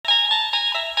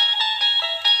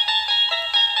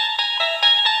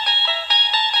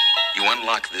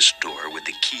unlock this door with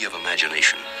the key of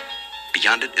imagination.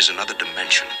 Beyond it is another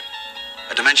dimension.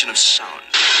 A dimension of sound.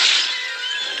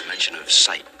 A dimension of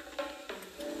sight.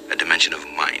 A dimension of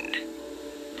mind.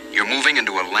 You're moving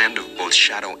into a land of both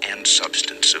shadow and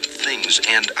substance, of things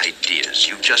and ideas.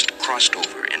 You've just crossed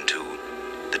over into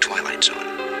the Twilight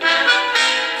Zone.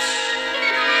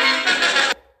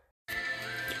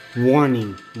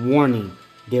 Warning, warning.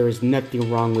 There is nothing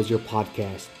wrong with your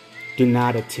podcast. Do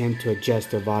not attempt to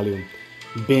adjust the volume.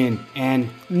 Ben and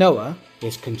Noah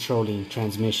is controlling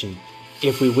transmission.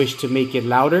 If we wish to make it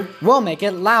louder, we'll make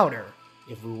it louder.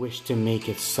 If we wish to make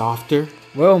it softer,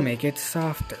 we'll make it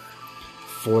softer.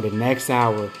 For the next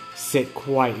hour, sit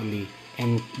quietly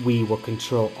and we will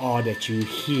control all that you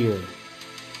hear.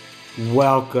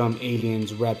 Welcome,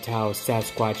 aliens, reptiles,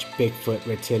 Sasquatch, Bigfoot,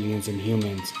 reptilians, and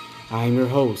humans. I'm your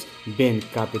host, Ben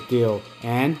Capetillo,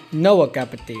 and Noah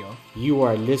Capetillo. You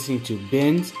are listening to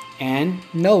Ben's and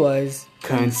Noah's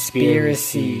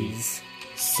Conspiracies.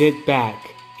 Sit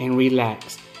back and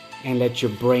relax and let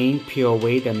your brain peel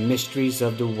away the mysteries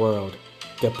of the world.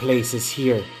 The place is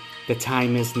here, the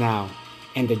time is now,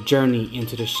 and the journey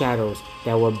into the shadows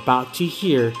that we're about to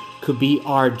hear could be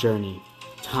our journey.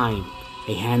 Time,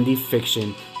 a handy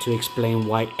fiction to explain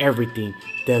why everything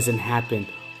doesn't happen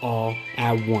all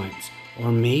at once.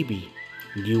 Or maybe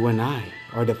you and I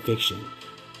are the fiction,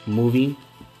 moving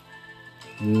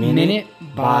minute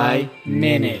by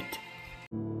minute.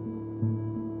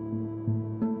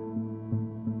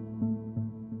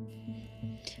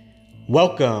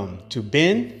 Welcome to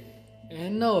Ben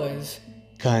and Noah's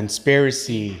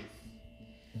Conspiracy.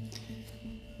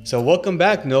 So welcome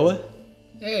back, Noah.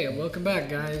 Hey, welcome back,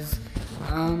 guys.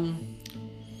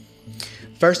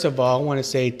 First of all, I want to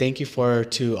say thank you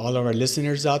to all of our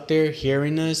listeners out there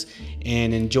hearing us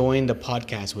and enjoying the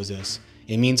podcast with us.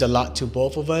 It means a lot to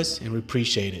both of us, and we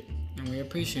appreciate it. And we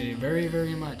appreciate it very,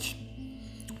 very much.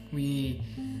 I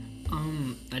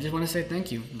just want to say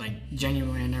thank you. Like,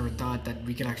 genuinely, I never thought that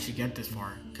we could actually get this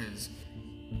far, because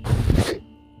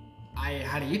I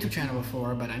had a YouTube channel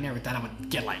before, but I never thought I would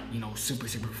get, super,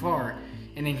 super far.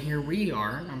 And then here we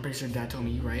are. I'm pretty sure Dad told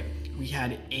me, right? We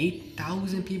had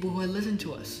 8,000 people who had listened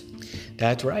to us.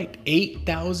 That's right.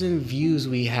 8,000 views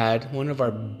we had. One of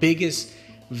our biggest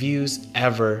views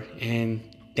ever. And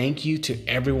thank you to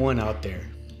everyone out there.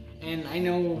 And I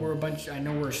know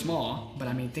we're small, but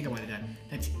I mean, think about it, Dad.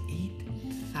 That's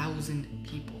 8,000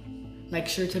 people. Like,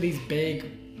 sure, to these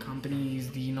big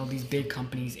companies, these big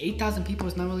companies, 8,000 people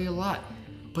is not really a lot.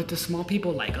 But to small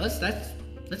people like us, that's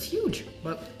huge.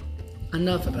 But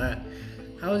enough of that.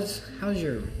 How's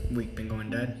your week been going,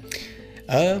 Dad?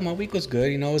 My week was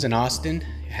good. I was in Austin.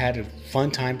 Had a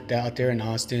fun time out there in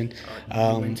Austin.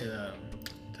 You went to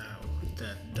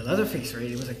the Leatherface,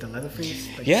 right? It was like the Leatherface.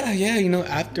 Yeah.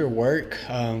 After work,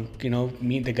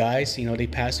 meet the guys. They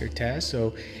passed their test,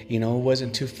 so it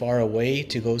wasn't too far away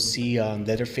to go see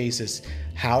Leatherface's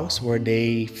house where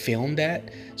they filmed at.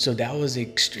 So that was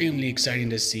extremely exciting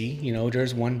to see.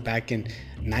 There's one back in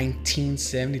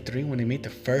 1973 when they made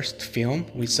the first film.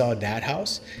 We saw that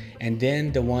house, and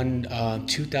then the one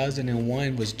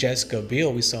 2001 was Jessica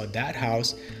Biel. We saw that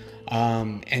house,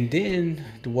 and then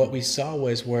what we saw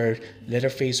was where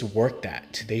Leatherface worked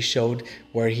at. They showed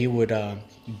where he would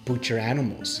butcher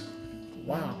animals.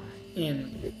 Wow.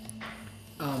 And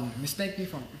correct me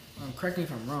if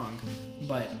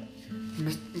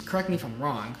I'm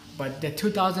wrong, but the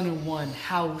 2001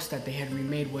 house that they had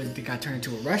remade got turned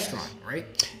into a restaurant,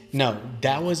 right? No,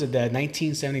 that was the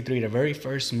 1973, the very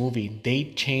first movie. They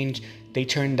turned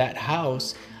that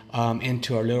house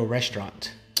into a little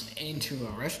restaurant. Into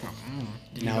a restaurant.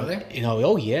 Did you go there?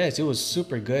 Oh yes, it was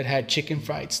super good. Had chicken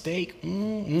fried steak.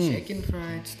 Chicken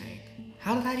fried steak.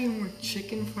 How did that even work?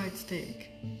 Chicken fried steak.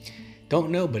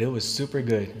 Don't know, but it was super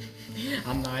good.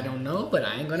 I don't know, but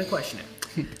I ain't gonna question it.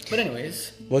 But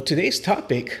anyways. Well, today's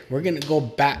topic, we're gonna go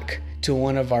back to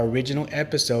one of our original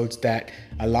episodes that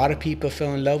a lot of people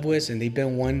fell in love with and they've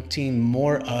been wanting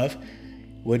more of,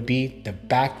 would be the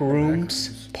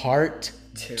Backrooms Part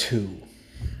 2.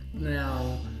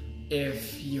 Now,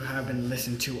 if you haven't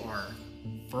listened to our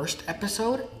first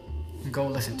episode, go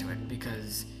listen to it,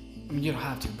 because you don't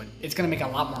have to, but it's gonna make a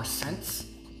lot more sense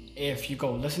if you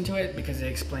go listen to it, because it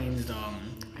explains the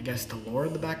lore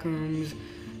of the Backrooms,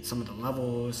 some of the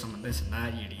levels, some of this and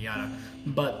that, yada yada.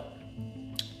 But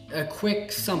a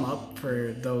quick sum up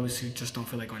for those who just don't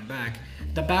feel like going back.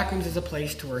 The Backrooms is a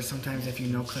place to where sometimes if you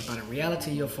no clip out of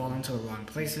reality, you'll fall into the wrong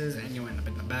places and you'll end up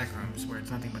in the Backrooms, where it's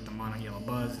nothing but the mono yellow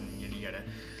buzz and yada yada.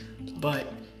 But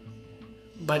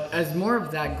as more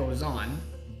of that goes on,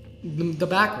 The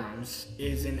Backrooms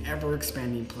is an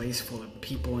ever-expanding place full of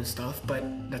people and stuff, but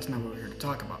that's not what we're here to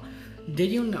talk about. Did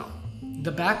you know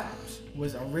the Backrooms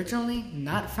was originally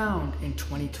not found in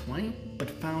 2020,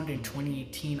 but found in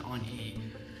 2018 on a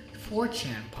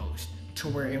 4chan post, to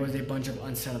where it was a bunch of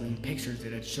unsettling pictures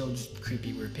that had showed just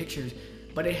creepy, weird pictures,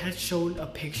 but it had showed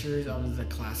pictures of the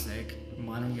classic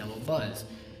mono yellow buzz,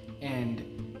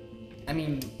 and I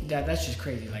mean that's just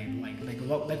crazy.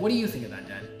 What do you think of that,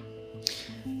 Dad?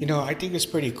 You know, I think it's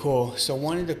pretty cool. So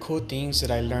one of the cool things that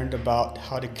I learned about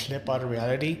how to clip out of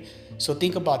reality. So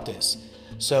think about this.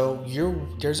 So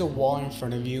there's a wall in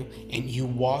front of you and you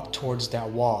walk towards that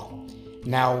wall.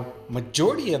 Now,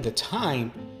 majority of the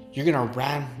time, you're gonna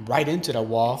ram right into the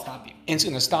wall Stop you. and it's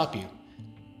gonna stop you.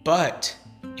 But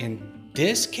in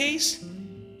this case,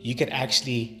 you could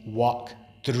actually walk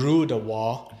through the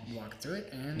wall Walk through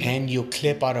it and you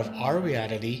clip out of our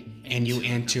reality and you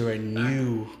enter a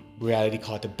new reality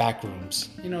called the Backrooms.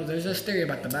 You know, there's this theory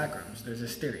about the Backrooms. There's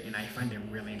this theory, and I find it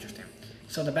really interesting.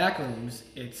 So the Backrooms,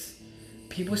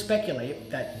 people speculate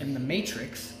that in the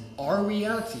Matrix, our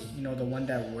reality, you know, the one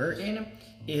that we're in,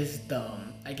 is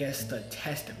the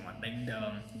tested one.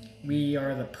 We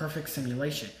are the perfect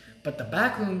simulation. But the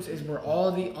Backrooms is where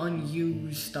all the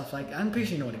unused stuff, I'm pretty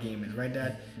sure you know what a game is, right,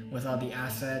 Dad? With all the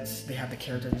assets, they have the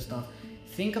characters and stuff.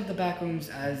 Think of the Backrooms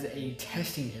as a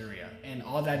testing area, and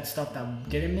all that stuff that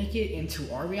didn't make it into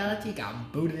our reality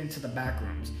got booted into the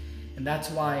Backrooms. And that's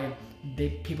why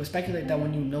people speculate that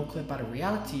when you no-clip out of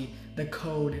reality, the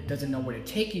code doesn't know where to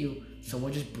take you, so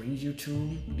it just brings you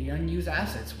to the unused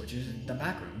assets, which is the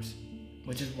Backrooms,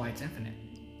 which is why it's infinite.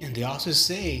 And they also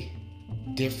say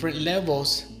different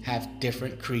levels have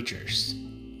different creatures.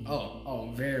 Oh,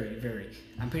 very, very.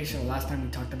 I'm pretty sure the last time we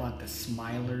talked about the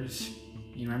Smilers,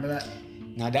 you remember that?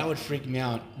 Now that would freak me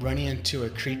out, running into a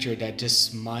creature that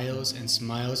just smiles and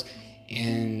smiles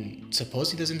and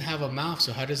supposedly doesn't have a mouth,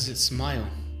 so how does it smile?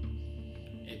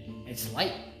 It's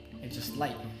light. It's just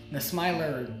light. The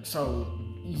Smiler, so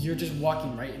you're just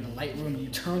walking right in the light room, you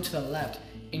turn to the left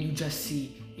and you just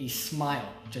see a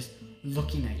smile just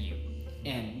looking at you.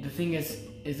 And the thing is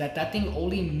that thing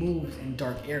only moves in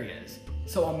dark areas.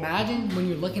 So imagine when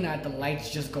you're looking at it, the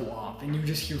lights just go off and you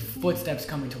just hear footsteps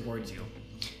coming towards you.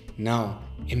 No,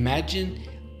 imagine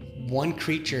one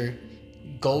creature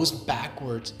goes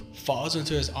backwards, falls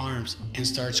into his arms, and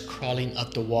starts crawling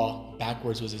up the wall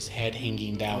backwards with his head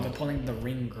hanging Oh, down. they're pulling the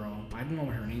Ring girl. I don't know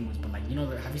what her name was, but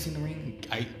have you seen the Ring?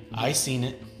 I seen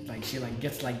it. She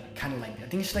gets I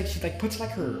think she puts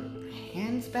her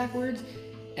hands backwards,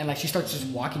 and she starts just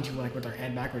walking to with her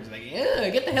head backwards,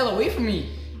 ew, get the hell away from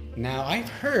me. Now I've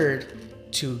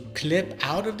heard to clip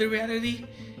out of the reality,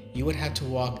 you would have to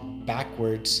walk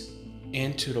backwards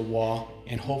into the wall,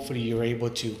 and hopefully you're able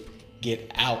to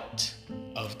get out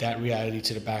of that reality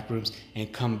to the Backrooms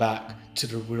and come back to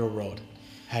the real world.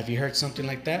 Have you heard something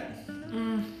like that?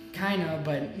 Kinda,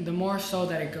 but the more so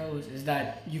that it goes is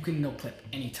that you can no clip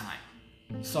anytime.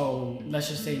 So let's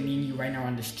just say me and you right now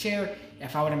on this chair,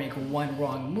 if I were to make one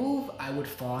wrong move, I would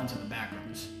fall into the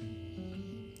Backrooms.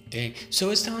 Dang. So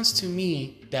it sounds to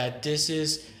me that this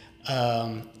is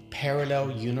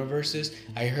parallel universes.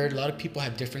 I heard a lot of people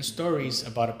have different stories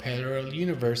about a parallel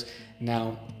universe.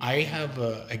 Now, I have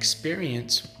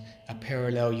experienced a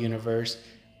parallel universe,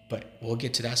 but we'll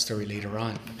get to that story later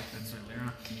on. That's right, later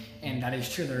on. And that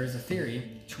is true. There is a theory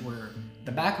to where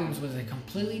the Backrooms was a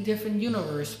completely different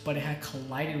universe, but it had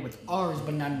collided with ours,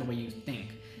 but not in the way you think.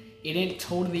 It didn't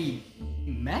totally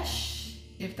mesh,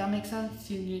 if that makes sense.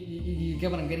 You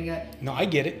get what I'm getting at? No, I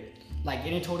get it. It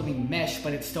didn't totally mesh,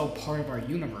 but it's still part of our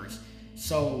universe.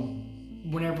 So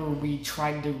whenever we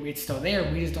try to do, it's still there.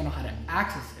 We just don't know how to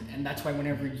access it, and that's why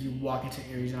whenever you walk into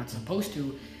areas you're not supposed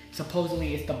to,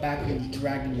 supposedly it's the Backrooms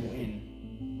dragging you in.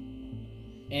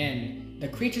 And the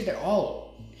creatures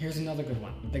here's another good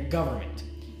one. The government.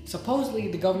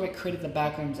 Supposedly the government created the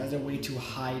Backrooms as a way to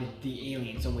hide the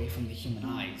aliens away from the human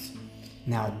eyes.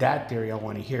 Now that theory I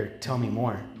want to hear. Tell me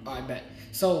more. I bet.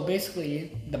 So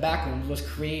basically, the Backrooms was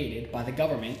created by the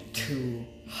government to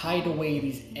hide away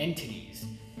these entities.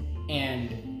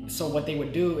 And so what they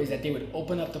would do is that they would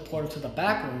open up the portal to the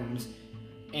Backrooms,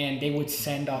 and they would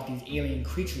send off these alien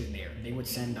creatures in there. They would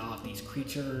send off these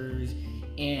creatures,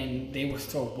 and they would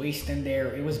throw waste in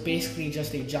there. It was basically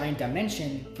just a giant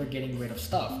dimension for getting rid of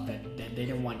stuff that they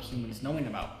didn't want humans knowing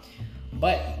about.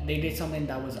 But they did something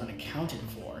that was unaccounted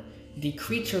for. The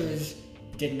creatures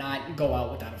did not go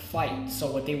out without a fight.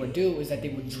 So what they would do is that they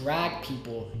would drag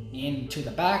people into the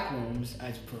Backrooms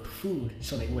as for food,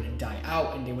 so they wouldn't die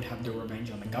out and they would have their revenge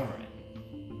on the government.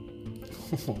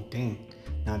 Oh, dang.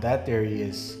 Now that theory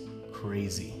is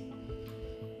crazy.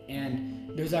 And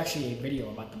there's actually a video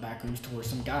about the Backrooms to where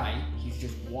some guy, he's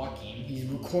just walking, he's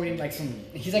recording like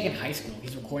he's like in high school,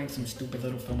 he's recording some stupid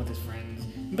little film with his friends.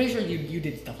 I'm pretty sure you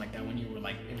did stuff like that when you were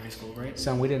like in high school, right?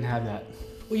 Son, we didn't have that.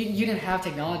 Well, you didn't have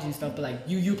technology and stuff, but like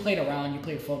you played around, you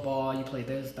played football, you played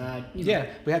this, that. Yeah,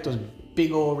 we had those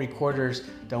big old recorders.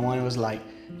 The one was like,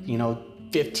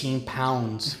 15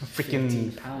 pounds. Freaking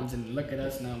 15 pounds, and look at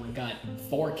us now. We got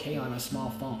 4K on a small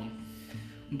phone.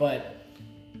 But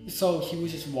so he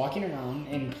was just walking around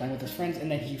and playing with his friends,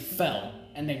 and then he fell,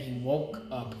 and then he woke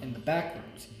up in the back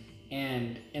rooms.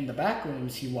 And in the back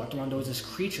rooms, he walked around. There was this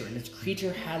creature, and this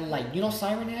creature had like,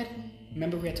 Siren Head.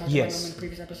 Remember we had talked about him in the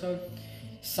previous episode.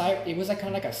 It was like kind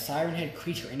of like a siren head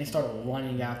creature, and it started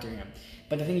running after him.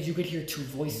 But the thing is, you could hear two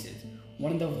voices.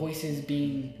 One of the voices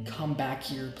being, "Come back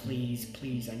here, please,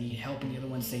 please, I need help," and the other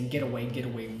one saying, get away,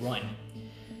 run."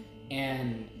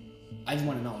 And I just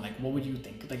want to know, like, what would you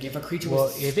think? Like, if a creature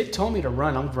was... Well, if it told me to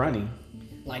run, I'm running.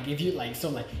 Like, if you, like, so,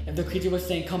 like, if the creature was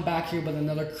saying, "Come back here," but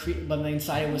but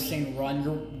inside it was saying,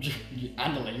 "Run,"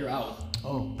 you're out.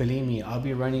 Oh, believe me, I'll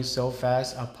be running so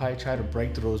fast, I'll probably try to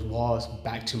break through those walls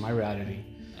back to my reality.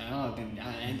 Oh, then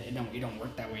it don't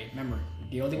work that way. Remember,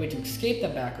 the only way to escape the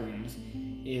back rooms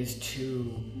is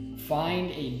to find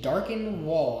a darkened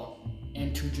wall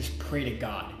and to just pray to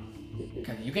God.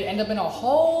 Because you could end up in a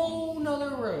whole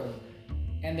nother room,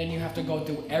 and then you have to go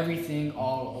through everything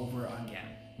all over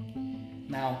again.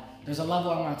 Now, there's a level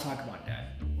I want to talk about, Dad.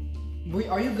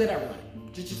 Are you good at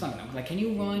running? Just let me know. Like, can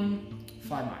you run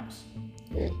 5 miles?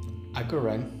 I could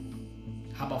run.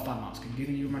 How about 5 miles? Do you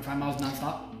think you can run 5 miles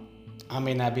nonstop? I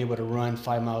may not be able to run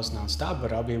 5 miles nonstop,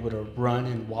 but I'll be able to run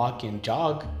and walk and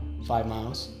jog 5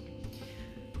 miles.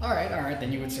 All right,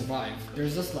 then you would survive.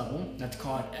 There's this level that's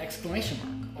called exclamation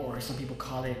mark, or some people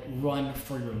call it run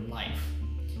for your life.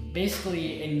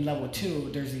 Basically, in level 2,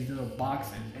 there's these little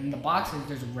boxes. And in the boxes,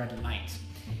 there's red lights.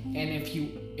 And if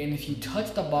you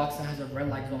touch the box that has a red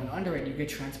light glowing under it, you get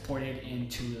transported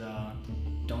into the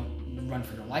don't run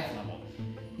for your life level.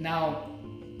 Now,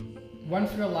 run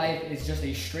for your life is just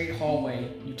a straight hallway.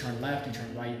 You turn left, you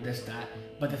turn right, this, that.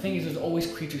 But the thing is, there's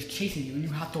always creatures chasing you, and you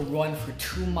have to run for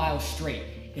 2 miles straight.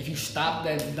 If you stop,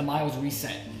 the miles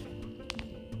reset.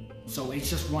 So it's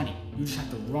just running. You just have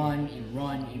to run and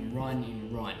run and run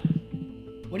and run.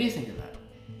 What do you think of that?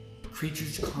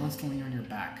 Creatures constantly on your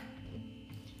back.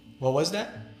 What was that?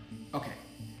 Okay,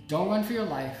 don't run for your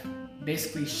life.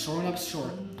 Basically, short up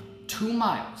short, 2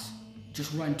 miles.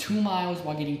 Just run 2 miles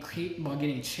while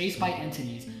getting chased by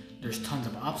entities. There's tons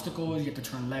of obstacles. You have to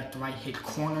turn left, right, hit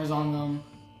corners on them.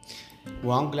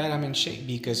 Well, I'm glad I'm in shape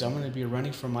because I'm going to be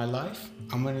running for my life.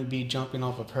 I'm going to be jumping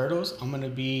off of hurdles. I'm going to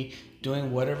be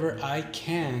doing whatever I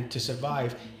can to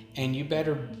survive. And you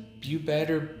better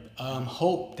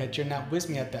hope that you're not with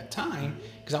me at that time,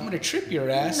 because I'm going to trip your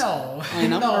ass. No.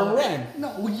 And I'm going to run.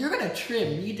 No, you're going to trip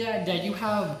me, Dad.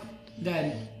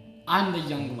 Dad, I'm the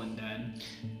young one, Dad.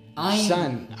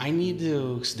 Son, I need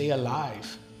to stay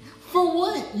alive. For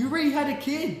what? You already had a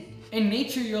kid. In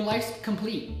nature, your life's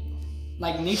complete.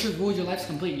 Like, nature rules, your life's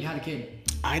complete. You had a kid.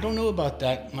 I don't know about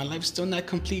that. My life's still not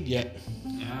complete yet.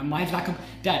 Yeah, mine's not complete.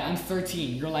 Dad, I'm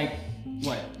 13. You're like,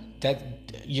 what?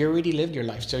 You already lived your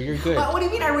life, so you're good. What do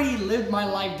you mean I already lived my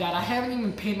life, Dad? I haven't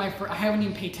even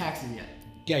paid taxes yet.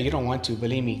 Yeah, you don't want to.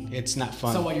 Believe me, it's not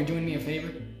fun. So what, you're doing me a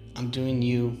favor? I'm doing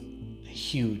you a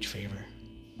huge favor.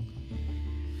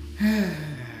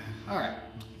 Alright.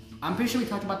 I'm pretty sure we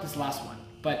talked about this last one.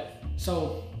 But,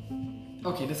 so...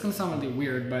 Okay, this is gonna sound really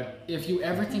weird, but if you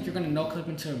ever think you're gonna no-clip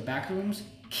into Backrooms,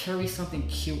 carry something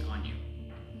cute on you.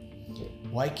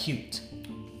 Why cute?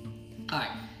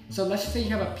 Alright, so let's just say you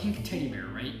have a pink teddy bear,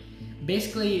 right?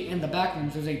 Basically, in the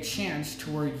Backrooms, there's a chance to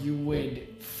where you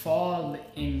would fall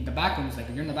in the Backrooms, like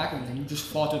if you're in the Backrooms and you just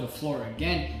fall to the floor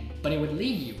again, but it would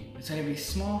leave you inside of a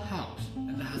small house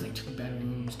that has like 2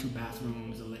 bedrooms, 2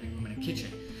 bathrooms, a living room, and a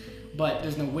kitchen. But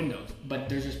there's no windows, but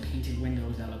there's just painted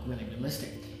windows that look really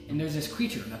realistic. And there's this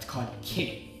creature that's called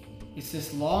Kitty. It's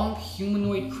this long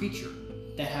humanoid creature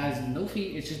that has no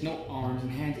feet, it's just no arms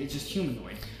and hands, it's just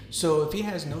humanoid. So if he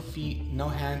has no feet, no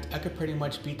hands, I could pretty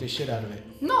much beat the shit out of it.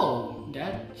 No,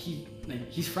 Dad,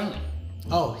 he's friendly.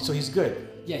 Oh, so he's good.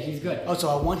 Yeah, he's good. Oh, so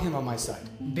I want him on my side.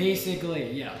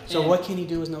 Basically, yeah. So what can he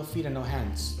do with no feet and no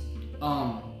hands?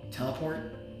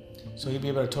 Teleport. So he'll be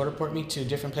able to teleport me to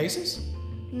different places?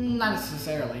 Not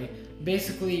necessarily.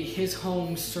 Basically, his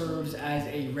home serves as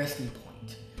a resting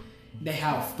point. They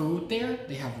have food there,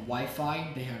 they have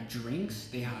Wi-Fi, they have drinks,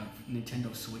 they have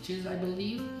Nintendo Switches, I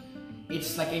believe.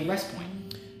 It's like a rest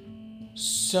point.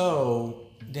 So,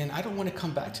 then I don't want to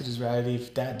come back to this reality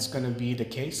if that's going to be the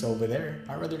case over there.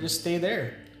 I'd rather just stay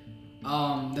there.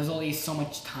 There's only so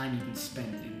much time you can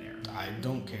spend in there. I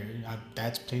don't care.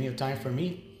 That's plenty of time for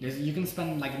me. You can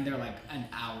spend like in there like an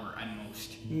hour at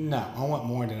most. No, I want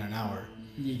more than an hour.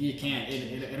 You can't.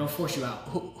 It'll force you out.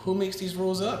 Who makes these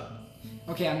rules up?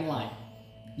 Okay, I'm lying.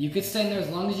 You could stay in there as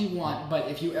long as you want, but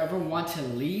if you ever want to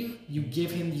leave, you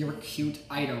give him your cute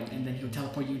item, and then he'll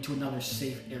teleport you to another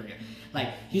safe area. Like,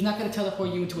 he's not gonna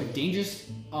teleport you into a dangerous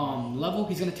level.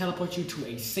 He's gonna teleport you to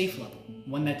a safe level,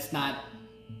 one that's not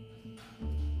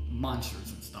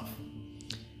monsters and stuff.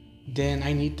 Then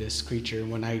I need this creature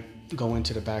when I go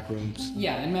into the back rooms.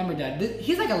 Yeah, and remember that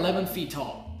he's like 11 feet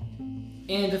tall.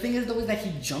 And the thing is though is that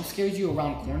he jump scares you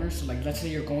around corners. So like, let's say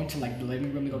you're going to like the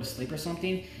living room to go to sleep or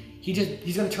something.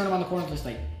 He's gonna turn around the corner just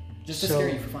to scare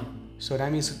you for fun. So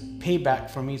that means payback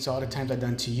for me to all the times I've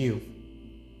done to you.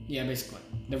 Yeah, basically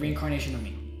the reincarnation of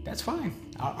me. That's fine.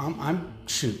 I'm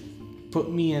shoot.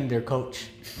 Put me in there, coach.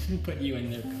 Put you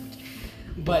in there, coach.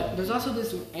 But there's also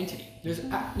this entity. There's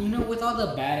with all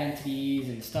the bad entities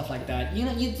and stuff like that.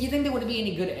 You think there wouldn't be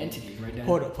any good entities, right? Dan?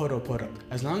 Hold up.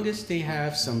 As long as they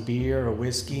have some beer or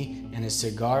whiskey and a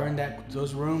cigar in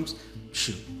those rooms,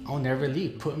 shoot, I'll never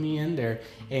leave. Put me in there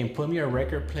and put me a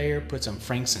record player. Put some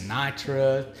Frank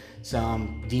Sinatra,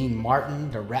 some Dean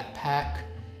Martin, the Rat Pack,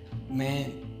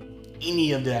 man,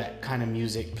 any of that kind of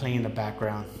music playing in the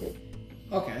background.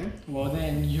 Okay, well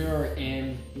then you're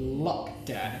in luck,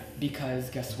 Dad, because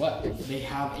guess what? They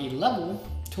have a level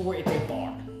to where it's a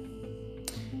bar.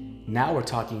 Now we're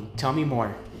talking. Tell me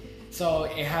more. So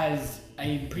it has,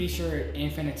 I'm pretty sure,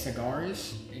 infinite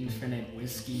cigars, infinite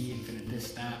whiskey, infinite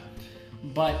this, that.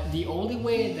 But the only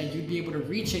way that you'd be able to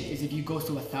reach it is if you go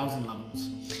through 1,000 levels.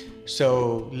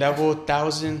 So level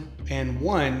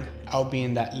 1,001, I'll be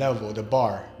in that level, the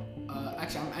bar.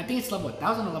 Actually, I think it's level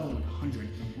 1,000 or level 100.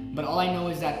 But all I know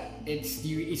is that it's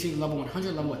either level 100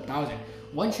 or level 1,000.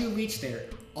 Once you reach there,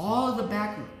 all the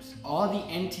backrooms, all the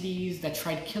entities that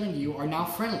tried killing you are now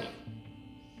friendly.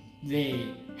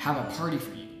 They have a party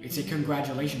for you. It's a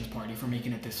congratulations party for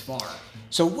making it this far.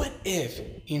 So what if,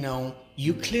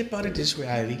 you clip out of this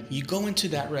reality, you go into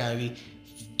that reality,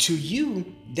 to you,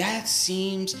 that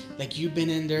seems like you've been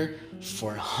in there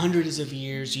for hundreds of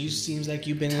years. You seems like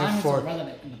you've been in there for... Time is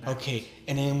irrelevant in the back. Okay,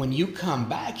 and then when you come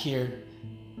back here,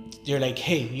 they're like,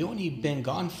 hey, you only been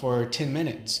gone for 10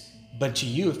 minutes. But to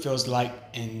you, it feels like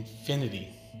infinity.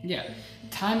 Yeah,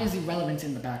 time is irrelevant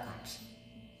in the backrooms.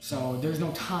 So there's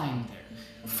no time there.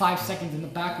 5 seconds in the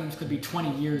backrooms could be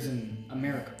 20 years in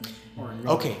America. Or in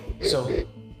okay, so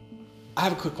I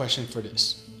have a quick question for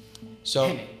this.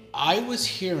 So I was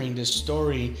hearing this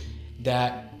story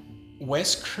that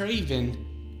Wes Craven,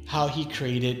 how he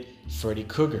created Freddy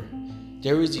Krueger.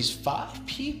 There was these 5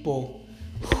 people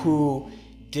who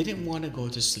didn't want to go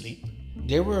to sleep.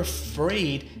 They were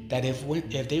afraid that if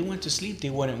they went to sleep, they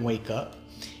wouldn't wake up.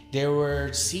 They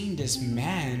were seeing this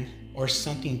man or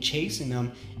something chasing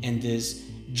them in this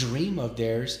dream of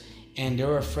theirs, and they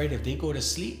were afraid if they go to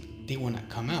sleep, they will not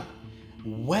come out.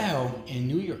 Well, in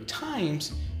New York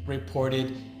Times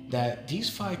reported that these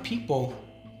 5 people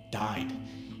died,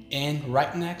 and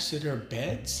right next to their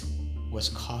beds was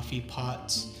coffee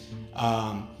pots,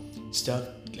 stuff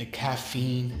like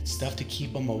caffeine, stuff to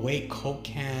keep them awake, Coke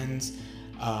cans,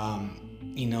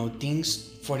 things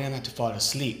for them not to fall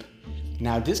asleep.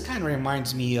 Now, this kind of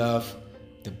reminds me of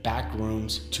the back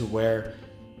rooms, to where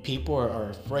people are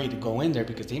afraid to go in there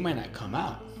because they might not come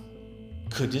out.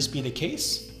 Could this be the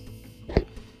case?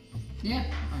 Yeah,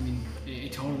 I mean,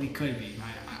 it totally could be.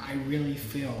 I really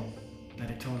feel that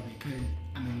it totally could.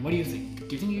 I mean, what do you think?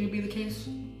 Do you think it could be the case?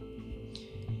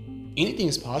 Anything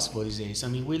is possible these days. I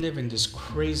mean, we live in this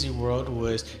crazy world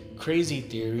with crazy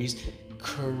theories,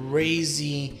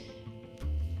 crazy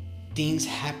things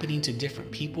happening to different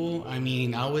people. I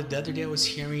mean, the other day I was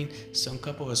hearing some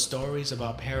couple of stories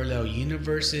about parallel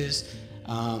universes,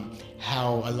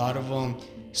 how a lot of them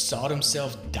saw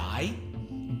themselves die,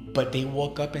 but they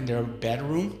woke up in their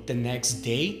bedroom the next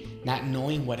day not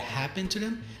knowing what happened to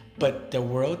them. But the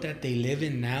world that they live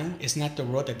in now is not the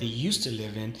world that they used to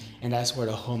live in, and that's where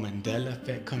the whole Mandela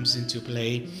Effect comes into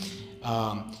play.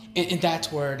 And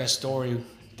that's where the story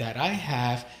that I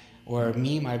have, where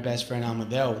me and my best friend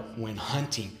Amadeo went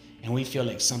hunting, and we feel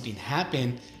like something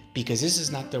happened because this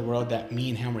is not the world that me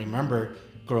and him remember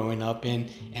growing up in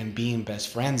and being best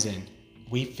friends in.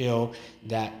 We feel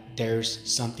that there's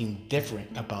something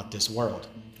different about this world.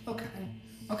 Okay,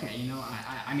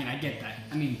 I mean, I get that.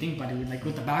 I mean, think about it, like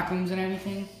with the backrooms and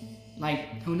everything,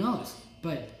 like, who knows?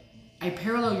 But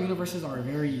parallel universes are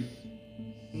very,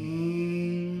 I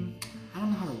don't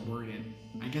know how to word it.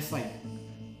 I guess, like,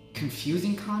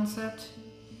 confusing concept.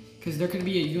 Because there could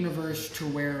be a universe to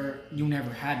where you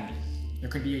never had me. There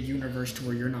could be a universe to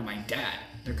where you're not my dad.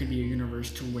 There could be a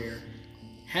universe to where,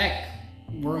 heck,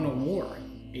 we're in a war.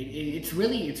 It's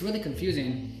really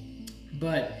confusing.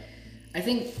 But I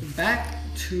think back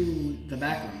to the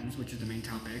Backrooms, which is the main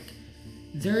topic,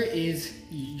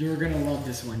 you're gonna love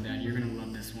this one, Dad. You're gonna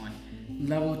love this one.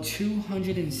 Level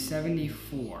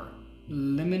 274,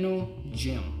 Liminal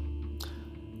Gym.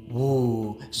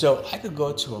 Ooh, so I could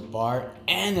go to a bar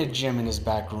and a gym in this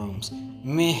back rooms.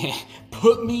 Man,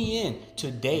 put me in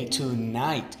today,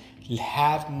 tonight.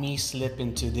 Have me slip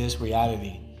into this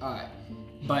reality. Alright,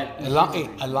 but As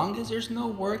long as there's no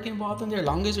work involved in there, as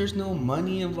long as there's no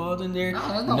money involved in there,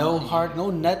 no heart,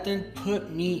 no nothing, put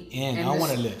me in. I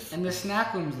want to live. And the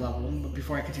snack rooms level, but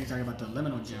before I continue talking about the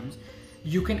liminal gyms,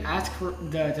 you can ask for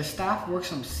the staff works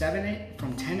from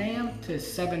 10 a.m. to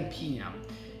 7 p.m.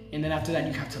 and then after that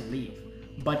you have to leave.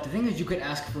 But the thing is, you could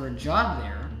ask for a job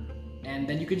there, and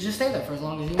then you could just stay there for as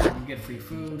long as you want. You get free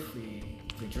food, free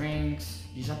drinks.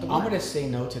 You just have to work. I'm gonna say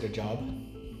no to the job.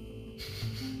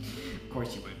 Of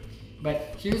course you would.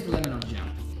 But here's the liminal gym.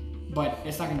 But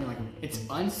it's not gonna be like, it's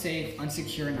unsafe,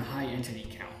 unsecure, and a high entity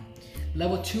count.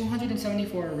 Level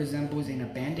 274 resembles an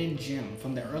abandoned gym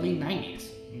from the early 90s.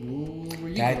 Ooh,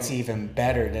 That's even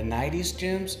better. The 90s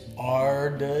gyms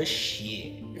are the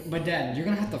shit. But Dad, you're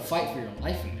gonna have to fight for your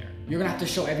life in there. You're gonna have to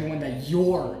show everyone that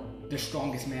you're the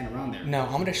strongest man around there. No,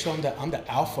 I'm gonna show them that I'm the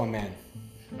alpha man.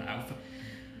 Alpha.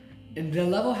 The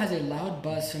level has a loud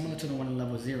buzz similar to the one in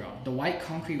level 0. The white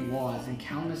concrete walls and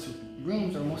countless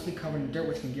rooms are mostly covered in dirt,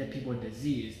 which can get people a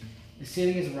disease. The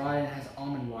ceiling is rotted and has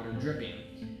almond water dripping.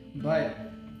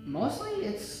 But mostly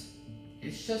it's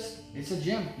a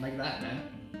gym like that, man.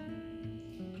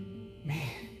 Man,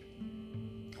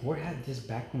 where had this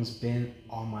Backrooms been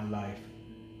all my life?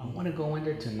 I want to go in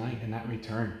there tonight and not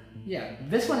return. Yeah,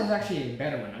 this one is actually a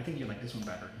better one. I think you like this one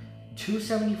better.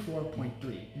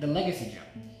 274.3, the Legacy Gym.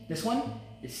 This one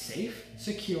is safe,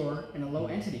 secure, and a low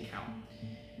entity count.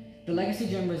 The Legacy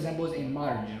Gym resembles a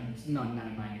modern gym. No, not a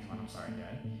 90s one, I'm sorry,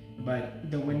 Dad. But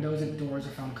the windows and doors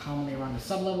are found commonly around the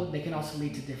sublevel. They can also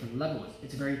lead to different levels.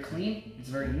 It's very clean, it's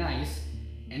very nice,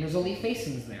 and there's only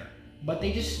facings there. But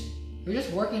they're just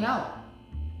working out.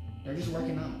 They're just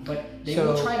working out. But they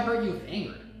will try to hurt you if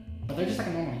angered. But they're just like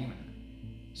a normal human.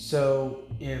 So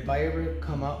if I ever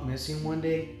come out missing one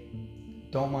day,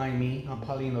 don't mind me. I'm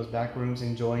probably in those back rooms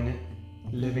enjoying it,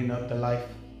 living up the life.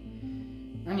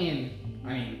 I mean,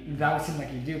 that would seem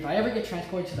like you do. If I ever get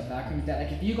transported to the back room,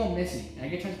 like if you go missing and I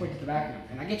get transported to the back room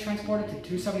and I get transported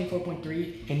to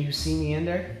 274.3 and you see me in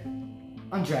there,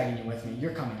 I'm dragging you with me.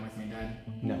 You're coming with me, Dad.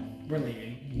 No. We're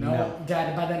leaving. No.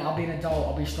 Dad, by then I'll be an adult.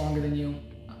 I'll be stronger than you.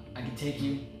 I can take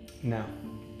you. No.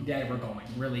 Dad, we're going.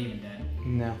 We're leaving, Dad.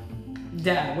 No.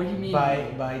 Dad, what do you mean?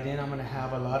 By then I'm gonna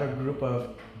have a lot of group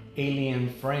of alien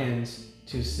friends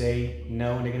to say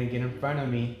no, and they're gonna get in front of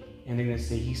me and they're gonna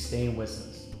say he's staying with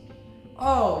us.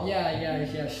 Oh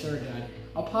yeah, sure, Dad.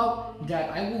 Dad,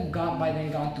 I will by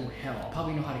then gone through hell. I'll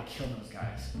probably know how to kill those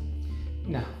guys.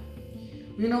 No.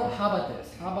 You know, how about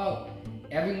this? How about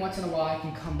every once in a while I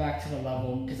can come back to the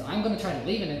level, because I'm gonna try to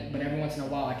leave in it, but every once in a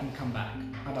while I can come back.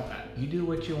 How about that? You do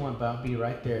what you want, but I'll be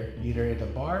right there, either at the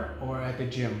bar or at the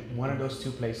gym. One of those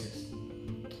two places.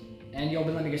 And you'll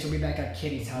be back at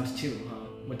Kitty's house too, huh?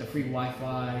 With the free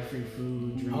Wi-Fi, free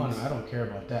food, drinks. Oh no, I don't care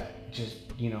about that. Just,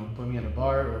 put me in a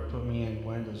bar or put me in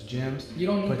one of those gyms. You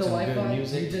don't need the Wi-Fi? Good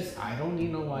music. I don't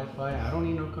need no Wi-Fi. I don't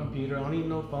need no computer. I don't need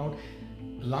no phone.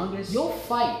 You'll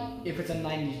fight if it's a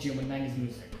 90s gym with 90s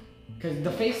music. Because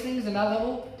the face things in that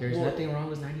level... There's nothing wrong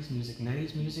with 90s music.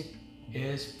 90s music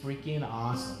is freaking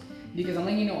awesome. Because I'm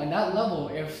letting you know, in that level,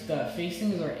 if the face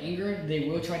things are angered, they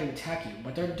will try to attack you.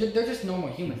 But they're just normal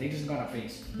humans. They just got a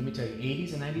face. Let me tell you,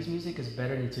 80s and 90s music is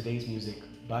better than today's music.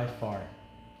 By far.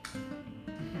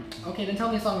 Mm-hmm. Okay, then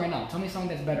tell me a song right now. Tell me a song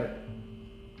that's better.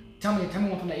 Tell me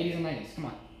one from the 80s and 90s. Come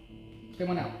on. Spit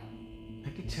one out. I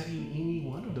could tell you any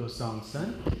one of those songs,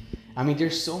 son. I mean,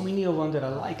 there's so many of them that I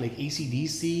like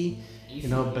AC/DC,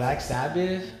 Black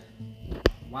Sabbath.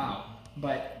 Wow.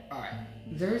 But, alright.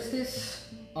 There's this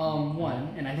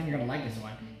one, and I think you're going to like this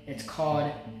one. It's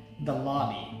called The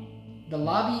Lobby. The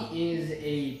Lobby is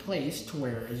a place to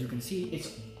where, as you can see,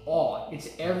 it's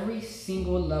every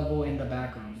single level in the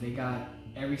Backrooms. They got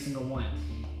every single one.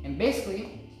 And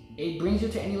basically, it brings you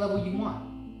to any level you want.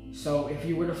 So if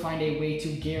you were to find a way to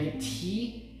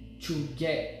guarantee to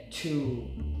get to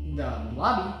the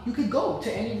lobby, you could go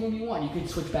to any room you want. You could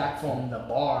switch back from the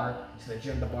bar to the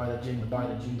gym, the bar, the gym, the bar,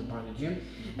 the gym, the bar, the gym.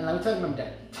 And let me tell you, remember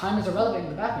that time is irrelevant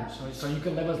in the bathroom. So you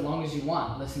can live as long as you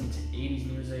want, listening to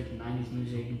 80s music, 90s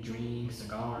music, drinks,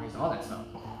 cigars, all that stuff.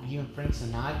 Even Frank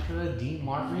Sinatra, Dean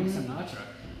Martin. Frank Sinatra.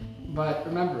 But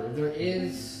remember, there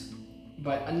is,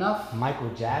 but enough. Michael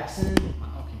Jackson.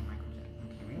 Okay, Michael Jackson.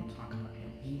 Okay, we don't talk about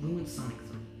him. He ruined Sonic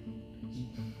 3.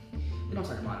 We don't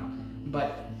talk about him.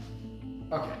 But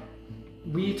okay,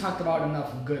 we talked about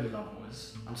enough good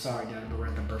lovers. I'm sorry, Dad, but we're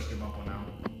at the burst your bubble now.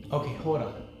 Okay, hold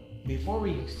on. Before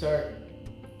we start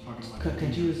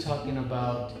continue talking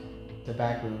about the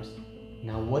Backrooms,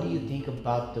 now what do you think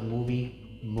about the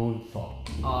movie Moonfall?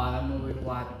 That movie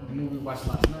we watched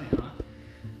last night, huh?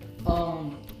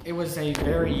 It was a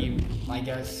very, I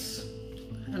guess,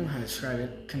 I don't know how to describe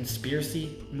it,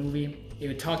 conspiracy movie.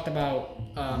 It talked about,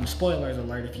 spoilers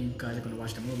alert if you guys are going to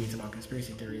watch the movie, it's about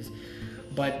conspiracy theories.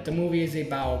 But the movie is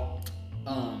about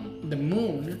the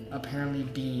moon apparently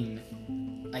being,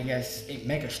 I guess, a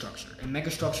megastructure. A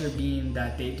megastructure being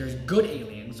that there's good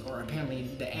aliens, or apparently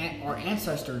our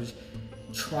ancestors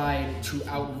tried to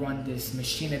outrun this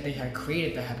machine that they had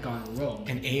created that had gone rogue.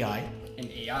 An AI.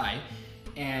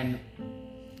 And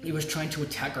it was trying to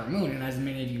attack our moon. And as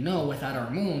many of you know, without our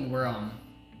moon,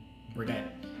 we're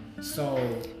dead. So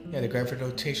yeah, the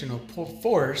gravitational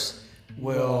force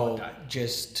will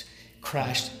just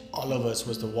crash all of us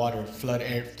with the water, flood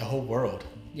the whole world.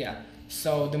 Yeah.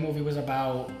 So the movie was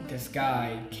about this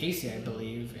guy, Casey, I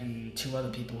believe, and 2 other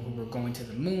people who were going to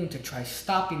the moon to try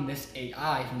stopping this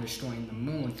AI from destroying the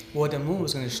moon. Well, the moon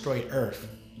was going to destroy Earth.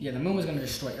 Yeah, the moon was going to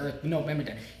destroy Earth. No, remember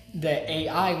that. The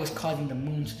AI was causing the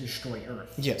moon to destroy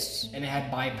Earth. Yes. And it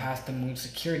had bypassed the moon's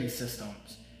security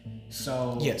systems.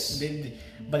 So yes.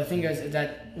 But the thing is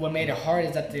that what made it hard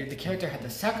is that the character had to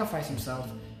sacrifice himself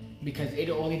because it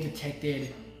only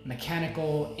detected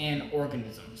mechanical and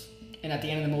organisms. And at the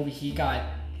end of the movie,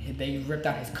 they ripped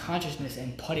out his consciousness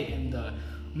and put it in the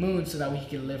moon so that way he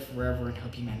could live forever and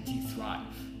help humanity thrive.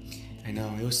 I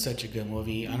know, it was such a good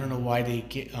movie. I don't know why they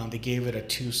gave it a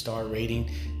 2-star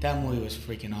rating. That movie was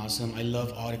freaking awesome. I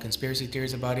love all the conspiracy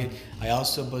theories about it. I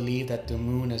also believe that the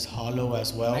moon is hollow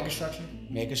as well.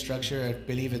 Megastructure, I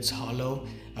believe it's hollow.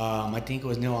 I think it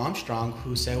was Neil Armstrong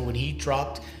who said when he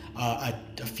dropped a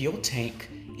fuel tank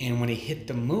and when it hit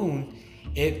the moon,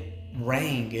 it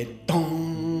rang, it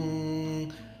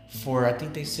dong for, I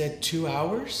think they said 2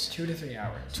 hours? 2 to 3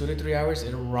 hours. 2 to 3 hours,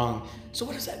 it rung. So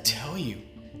what does that tell you?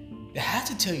 It has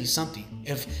to tell you something.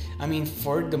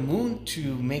 For the moon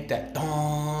to make that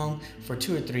dong for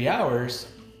 2 or 3 hours,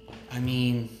 I'm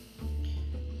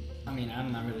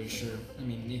not really sure.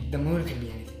 The moon could be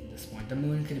anything at this point. The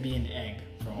moon could be an egg,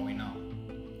 for all we know.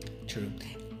 True.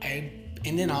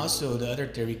 And then also the other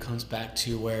theory comes back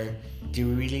to where they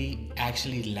really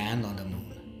actually land on the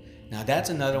moon. Now that's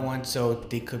another one, so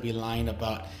they could be lying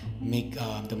about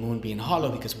the moon being hollow,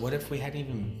 because what if we hadn't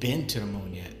even been to the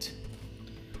moon yet?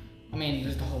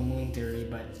 There's the whole moon theory,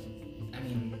 but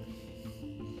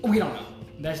we don't know.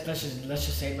 Let's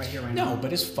just say it right here, right now. No,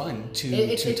 but it's fun to talk about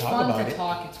it. It's fun to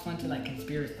talk. It's fun to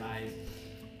conspiracize.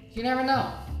 You never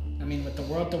know. With the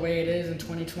world the way it is in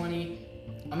 2020,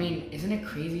 isn't it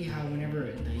crazy how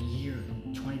whenever the year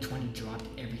 2020 dropped,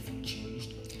 everything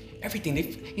changed? Everything.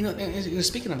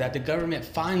 Speaking of that, the government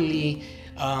finally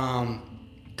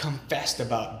confessed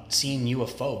about seeing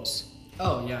UFOs.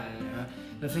 Oh yeah.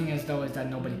 The thing is though is that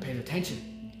nobody pays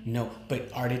attention. No, but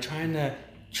are they trying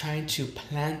to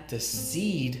plant the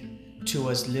seed to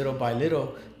us little by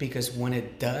little? Because when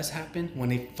it does happen, when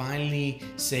they finally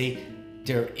say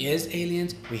there is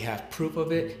aliens, we have proof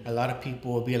of it, a lot of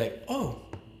people will be like, oh,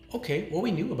 okay, well, we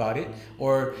knew about it.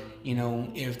 Or,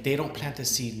 if they don't plant the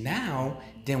seed now,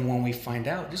 then when we find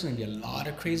out, there's going to be a lot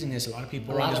of craziness, a lot of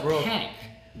people around this world. Panic.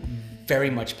 Very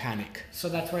much panic. So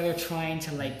that's why they're trying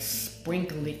to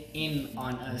sprinkle it in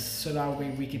on us so that way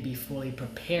we could be fully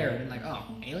prepared. And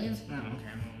aliens? Oh,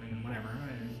 okay, whatever.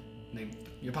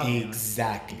 You're probably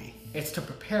exactly. It's to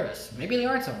prepare us. Maybe they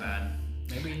aren't so bad.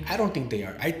 Maybe I don't think they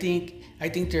are. I think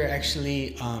they're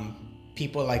actually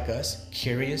people like us,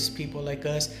 curious people like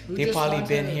us. They've probably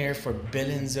been here for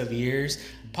billions of years.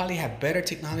 Probably have better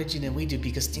technology than we do,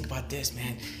 because think about this,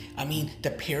 man.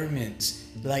 The pyramids,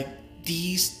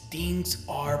 these things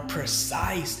are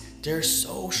precise. They're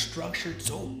so structured,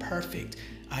 so perfect.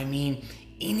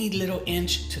 Any little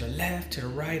inch to the left, to the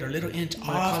right, or little inch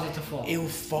off, it will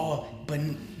fall. But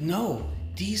no,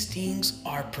 these things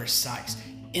are precise.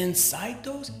 Inside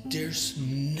those, there's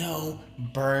no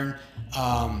burn.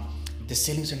 The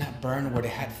ceilings are not burned where they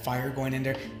had fire going in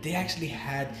there. They actually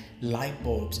had light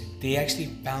bulbs. They actually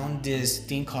found this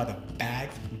thing called a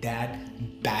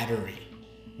Baghdad battery,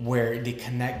 where they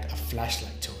connect a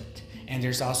flashlight to it. And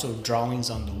there's also drawings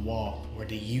on the wall where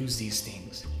they use these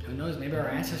things. Who knows? Maybe our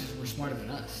ancestors were smarter than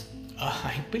us.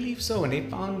 I believe so. And they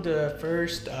found the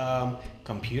first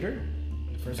computer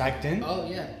back then. Oh,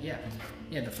 yeah.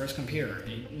 Yeah, the first computer.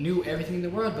 It knew everything in the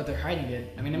world, but they're hiding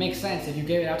it. I mean, it makes sense. If you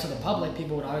gave it out to the public,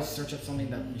 people would always search up something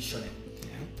that we shouldn't.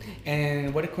 Yeah.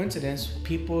 And what a coincidence,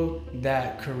 people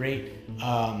that create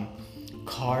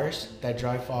cars that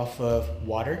drive off of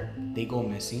water, they go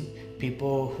missing.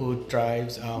 People who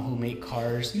make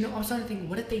cars. You know, I was starting to think,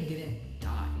 what if they didn't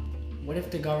die? What if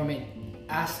the government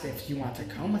asked if you want to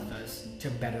come with us to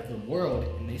better the world,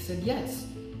 and they said yes?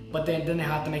 But then they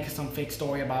have to make some fake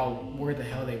story about where the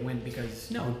hell they went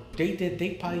because... No, they did.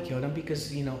 They probably killed them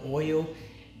because, oil...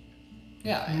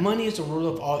 Yeah. Money is the rule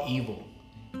of all evil.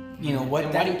 You know what?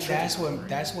 That's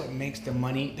what makes the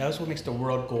money... That's what makes the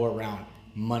world go around.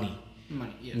 Money.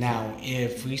 Money, yes. Now,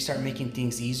 if we start making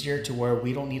things easier to where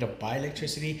we don't need to buy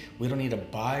electricity, we don't need to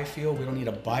buy fuel, we don't need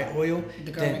to buy oil,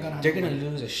 then they're going to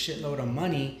lose a shitload of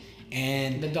money,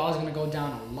 and... The dollar's going to go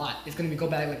down a lot. It's going to go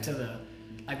back to the...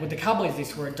 Like with the Cowboys, they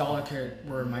swear a dollar could...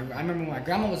 I remember when my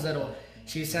grandma was little,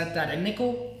 she said that a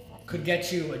nickel could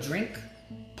get you a drink,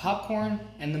 popcorn,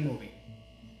 and the movie.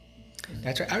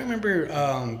 That's right. I remember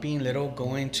being little,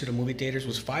 going to the movie theaters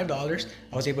was $5.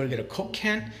 I was able to get a Coke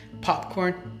can,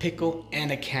 popcorn, pickle,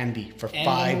 and a candy for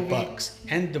 $5.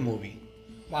 And the movie.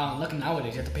 Wow, look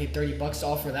nowadays, you have to pay $30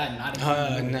 all for that, not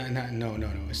No.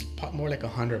 It's more like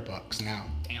 $100 now.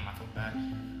 Damn, I feel bad.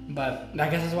 But I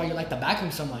guess that's why you like the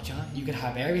Backrooms so much, huh? You could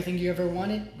have everything you ever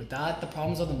wanted without the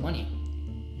problems of the money.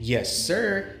 Yes,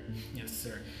 sir. Yes,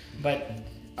 sir. But,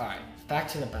 alright, back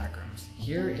to the Backrooms.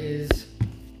 Here is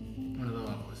one of the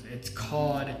levels. It's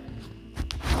called,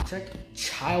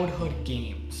 Childhood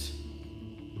Games.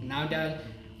 Now, Dad,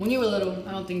 when you were little,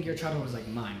 I don't think your childhood was like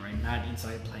mine, right? Not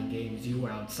inside playing games. You were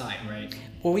outside, right?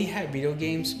 Well, we had video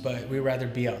games, but we'd rather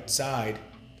be outside.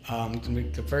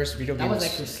 The first video game was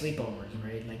like your sleepovers,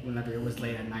 right? Like whenever it was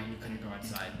late at night, you couldn't go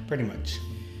outside. Pretty much.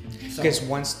 Because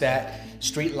once that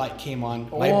street light came on,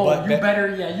 you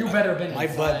better been my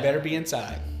inside. butt better be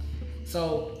inside.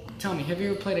 So tell me, have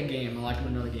you ever played a game? I like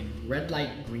another game. Red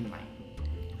light, green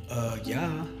light.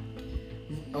 Yeah.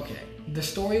 Okay. The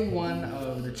story one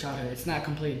of the childhood, it's not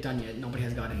completely done yet. Nobody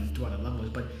has gotten to other levels,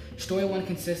 but story one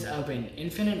consists of an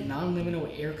infinite,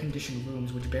 non-liminal air-conditioned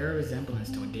rooms which bear a resemblance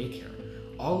to a daycare.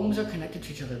 All rooms are connected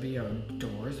to each other via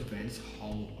doors, vents,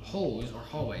 holes, or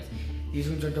hallways. These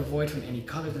rooms are devoid from any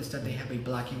colors. Instead, they have a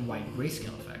black and white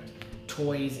grayscale effect.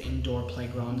 Toys, indoor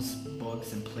playgrounds,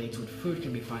 books, and plates with food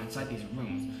can be found inside these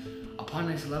rooms. Upon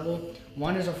next level,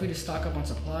 wanderers are free to stock up on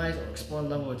supplies or explore the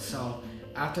level itself.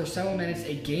 After several minutes,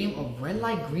 a game of red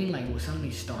light, green light will suddenly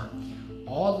start.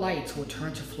 All lights will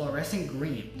turn to fluorescent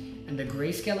green, and the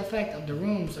grayscale effect of the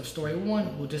rooms of story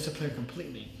 1 will disappear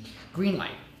completely. Green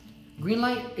light. Green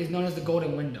light is known as the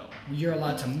golden window. You're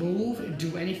allowed to move and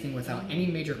do anything without any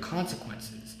major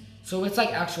consequences. So it's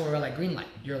like actual red light, green light.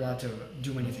 You're allowed to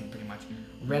do anything pretty much.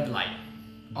 Red light,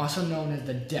 also known as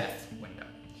the death window,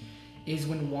 is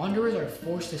when wanderers are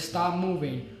forced to stop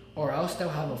moving or else they'll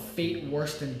have a fate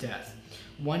worse than death.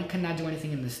 One cannot do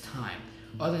anything in this time.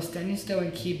 Other than standing still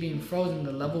and keep being frozen,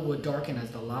 the level will darken as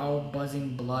the loud,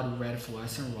 buzzing, blood-red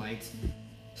fluorescent lights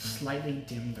slightly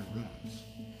dim the rooms.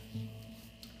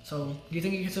 So, do you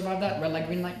think you can survive that? Red light,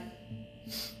 green light?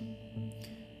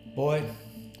 Boy,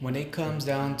 when it comes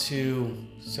down to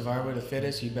survival of the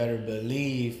fittest, you better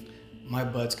believe my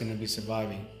butt's gonna be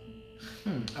surviving.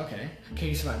 Okay. Can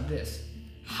you survive this?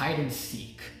 Hide and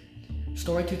seek.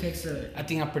 Story 2 takes a... I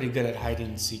think I'm pretty good at hide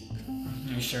and seek.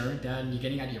 You sure? Dad, you're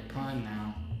getting out of your prime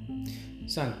now.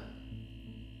 Son,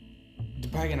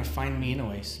 they're probably gonna find me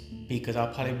anyways, because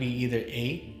I'll probably be either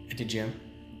A, at the gym,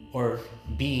 or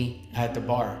B, at the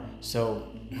bar. So,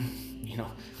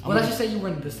 Well, let's just say you were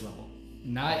in this level.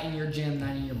 Not in your gym,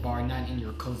 not in your bar, not in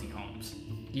your cozy homes.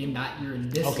 You're in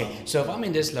this level. Okay, so if I'm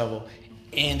in this level,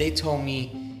 and they told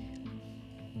me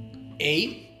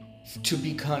A,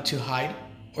 to hide,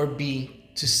 or B,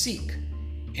 to seek,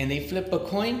 and they flip a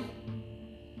coin,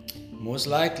 most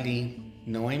likely,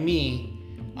 knowing me,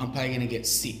 I'm probably gonna get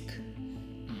seek.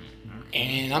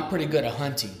 And I'm pretty good at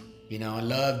hunting. I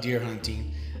love deer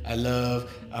hunting. I love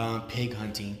pig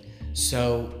hunting.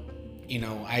 So,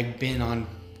 I've been on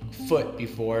foot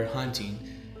before hunting.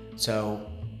 So,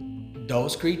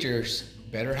 those creatures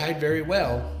better hide very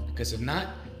well, because if not,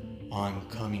 I'm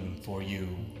coming for you.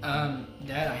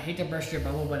 Dad, I hate to burst your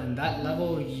bubble, but in that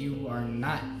level, you are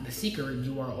not the seeker,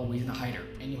 you are always the hider.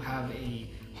 And you have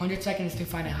 100 seconds to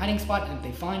find a hiding spot, and if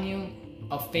they find you,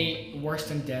 a fate worse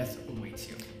than death awaits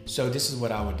you. So this is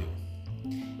what I would do.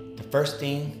 The first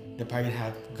thing, they're probably gonna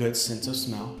have good sense of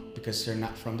smell, because they're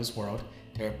not from this world.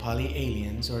 They're probably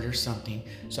aliens, or there's something.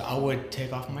 So I would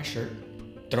take off my shirt,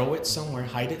 throw it somewhere,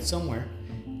 hide it somewhere,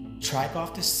 track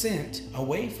off the scent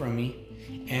away from me,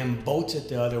 and bolt it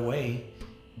the other way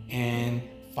and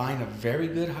find a very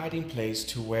good hiding place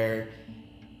to where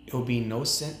it will be no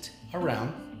scent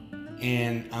around,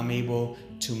 and I'm able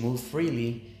to move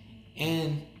freely,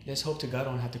 and let's hope to God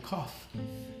I don't have to cough.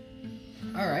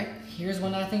 Alright, here's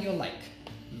one that I think you'll like.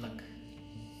 Look.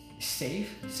 Safe,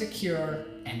 secure,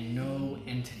 and no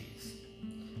entities.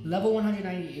 Level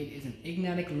 198 is an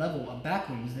enigmatic level of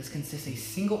Backrooms. This consists of a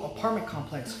single apartment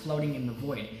complex floating in the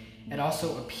void. It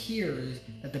also appears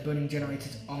that the building generates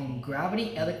its own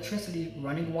gravity, electricity,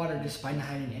 running water despite not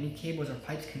having any cables or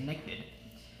pipes connected.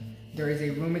 There is a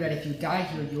rumor that if you die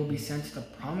here, you will be sent to the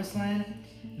Promised Land,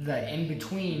 the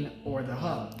In-Between, or the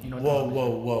Hub. You know what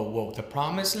Whoa. The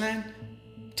Promised Land?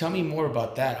 Tell me more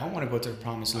about that. I want to go to the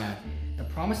Promised Land. The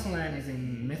Promised Land is a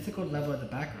mythical level of the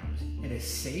Backrooms. It is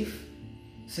safe,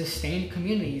 sustained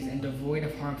communities, and devoid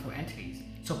of harmful entities.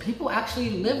 So people actually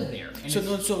live there.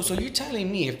 So you're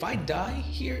telling me if I die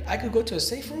here, I could go to a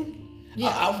safe room? Yeah.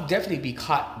 I'll definitely be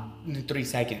caught in 3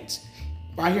 seconds.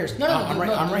 Right here. No, I'm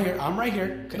right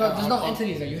here. No, there's no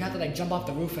entities there. You have to like jump off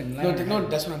the roof and land. No,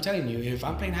 that's what I'm telling you. If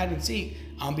I'm playing hide and seek,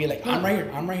 I'll be like, I'm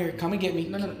right here. Come and get me.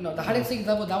 No. The hide and seek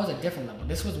level, that was a different level.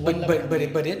 This was one level.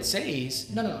 But it says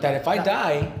that if I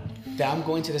die, that I'm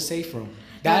going to the safe room.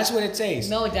 That's what it says.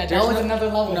 No, that was another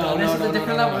level. This is a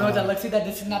different level. No. Let's see that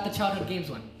this is not the childhood games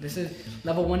one. This is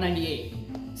level 198.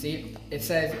 See, it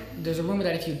says there's a rumor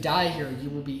that if you die here,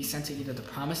 you will be sent to either the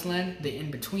Promised Land, the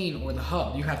In-Between, or the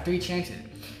Hub. You have 3 chances.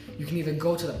 You can either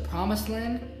go to the Promised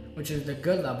Land, which is the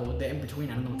good level, the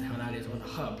In-Between, I don't know what the hell that is, or the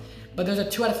Hub. But there's a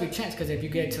 2 out of 3 chance, because if you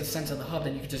get to the sense of the Hub,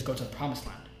 then you can just go to the Promised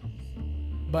Land.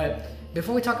 But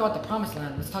before we talk about the Promised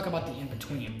Land, let's talk about the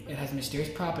In-Between. It has mysterious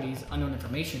properties, unknown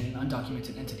information, and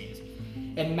undocumented entities.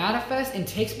 It manifests and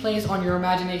takes place on your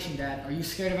imagination, Dad. Are you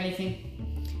scared of anything?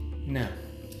 No.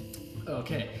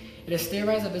 Okay. It is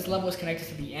theorized that this level is connected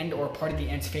to the End or part of the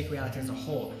End's fake reality as a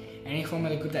whole. Any form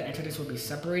of the group that entered this will be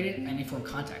separated, any form of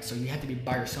contact. So you have to be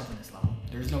by yourself in this level.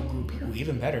 There's no group here. Ooh,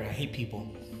 even better. I hate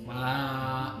people.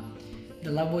 The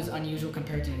level is unusual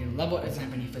compared to any level. It doesn't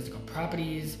have any physical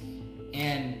properties.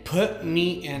 And put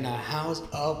me in a house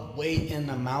away in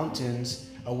the mountains,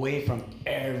 away from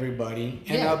everybody,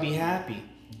 and I'll be happy.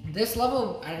 This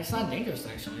level, it's not dangerous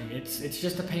actually. It's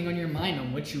just depending on your mind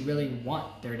on what you really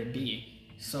want there to be.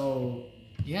 So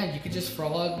yeah, you could just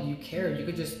frog. You care. You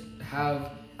could just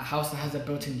have a house that has a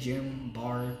built-in gym,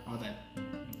 bar, all that.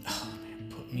 Oh man,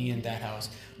 put me in that house.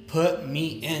 Put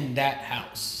me in that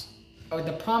house. Oh,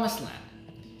 the Promised Land.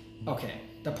 Okay.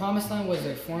 The Promised Land was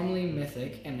a formerly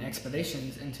mythic in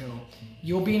expeditions until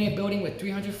you'll be in a building with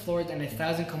 300 floors and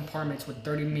 1,000 compartments with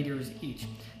 30 meters each.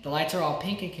 The lights are all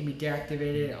pink and can be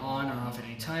deactivated on or off at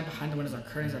any time. Behind the windows are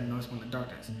curtains that are noticeable in the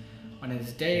darkness. When it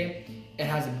is day, it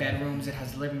has bedrooms, it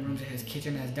has living rooms, it has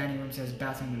kitchen, it has dining rooms, it has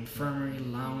bathroom, infirmary,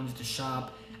 lounge, the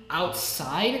shop.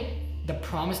 Outside, the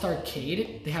Promised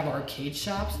Arcade, they have arcade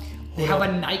shops. They have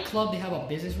a nightclub, they have a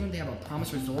business room, they have a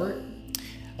Promised Resort.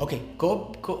 Okay,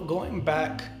 going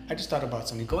back, I just thought about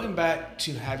something. Going back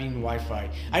to having Wi-Fi,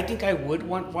 I think I would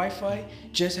want Wi-Fi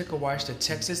just so I could watch the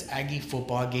Texas Aggie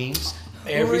football games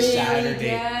every Saturday.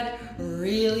 Dad?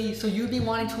 Really? So you'd be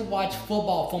wanting to watch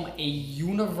football from a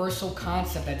universal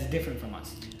concept that's different from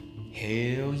us?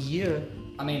 Hell yeah.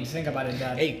 I mean, think about it,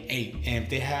 Dad. Hey, and if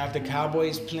they have the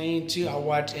Cowboys playing too, I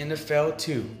watch NFL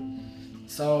too.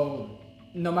 So,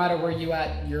 no matter where you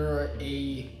at, you're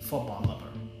a football lover.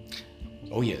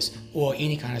 Oh yes, or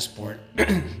any kind of sport.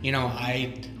 You know,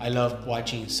 I love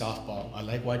watching softball. I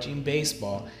like watching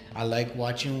baseball. I like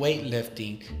watching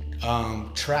weightlifting,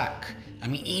 track. I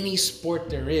mean, any sport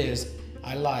there is,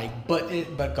 I like. But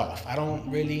golf, I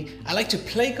like to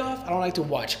play golf. I don't like to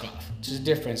watch golf. There's a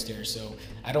difference there. So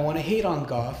I don't want to hate on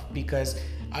golf because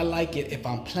I like it if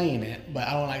I'm playing it, but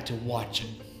I don't like to watch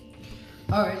it.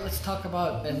 All right, let's talk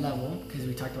about a level because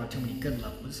we talked about too many good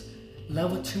levels.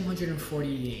 Level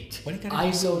 248. Why do you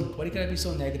gotta be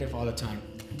so negative all the time?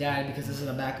 Dad, because this is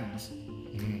the Backrooms.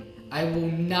 I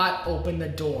will not open the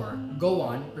door. Go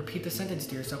on, repeat the sentence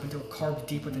to yourself until it carves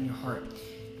deep within your heart.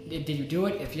 Did you do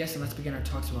it? If yes, then let's begin our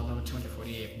talks about level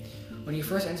 248. When you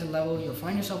first enter the level, you'll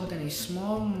find yourself within a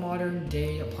small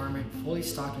modern-day apartment fully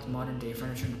stocked with modern-day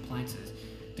furniture and appliances.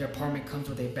 The apartment comes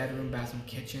with a bedroom, bathroom,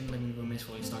 kitchen, living room is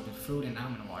fully stocked with food and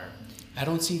almond water. I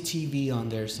don't see TV on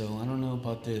there, so I don't know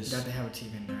about this. That they have a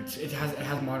TV in there. It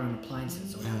has modern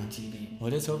appliances, so it has a TV.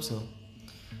 Well, let's hope so.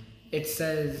 It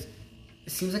says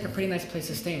it seems like a pretty nice place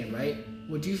to stay in, right?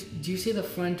 Do you see the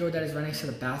front door that is right next to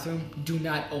the bathroom? Do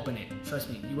not open it. Trust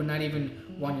me, you would not even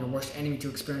want your worst enemy to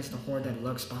experience the horror that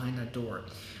lurks behind that door.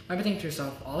 You might be thinking to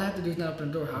yourself, all I have to do is not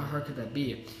open the door. How hard could that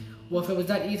be? Well, if it was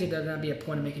that easy, there would not be a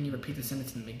point in making you repeat the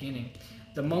sentence in the beginning.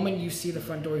 The moment you see the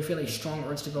front door, you feel a strong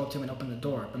urge to go up to him and open the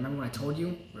door. Remember when I told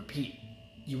you? Repeat.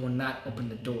 You will not open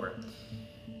the door.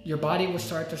 Your body will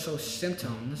start to show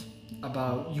symptoms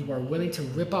about you are willing to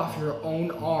rip off your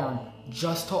own arm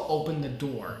just to open the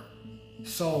door.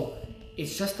 So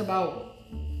it's just about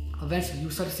eventually you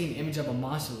start to see an image of a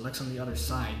monster that lurks on the other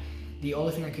side. The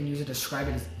only thing I can use to describe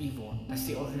it is evil. That's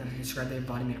the only thing I can describe the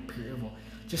embodiment of pure evil.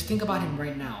 Just think about him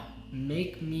right now.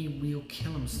 Make me will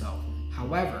kill himself.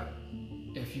 However,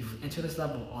 if you enter this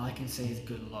level, all I can say is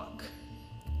good luck.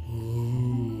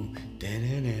 Ooh.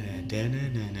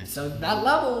 Da-na-na-na-na-na-na. So that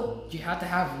level, you have to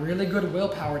have really good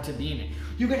willpower to be in it.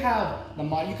 You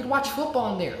could watch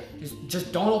football in there.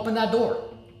 Just don't open that door.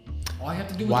 All you have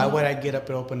to do is Why would I get up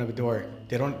and open up the door?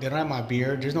 They don't have my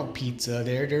beer. There's no pizza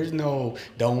there. There's no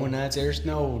donuts. There's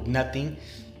no nothing.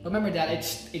 Remember that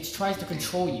it tries to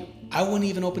control you. I wouldn't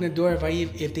even open the door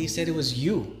if they said it was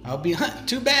you. I'll be,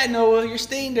 too bad, Noah. You're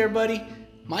staying there, buddy.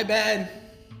 My bad.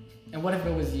 And what if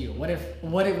it was you? What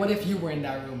if you were in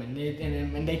that room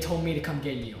and they told me to come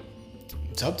get you?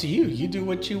 It's up to you. You do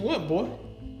what you want, boy.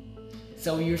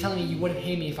 So you're telling me you wouldn't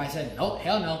hate me if I said, oh,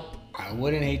 hell no. I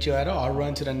wouldn't hate you at all. I'll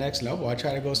run to the next level. I'll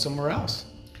try to go somewhere else.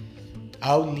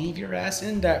 I'll leave your ass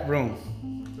in that room.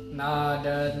 Nah,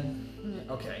 dude.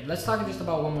 Okay, let's talk just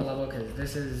about one more level because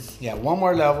this is... Yeah, one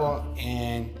more level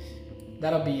and...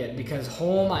 That'll be it because,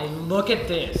 oh my, look at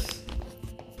this.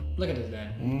 Look at this,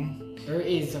 Dad. There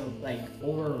is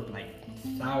over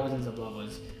thousands of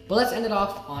levels. But let's end it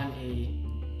off on a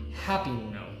happy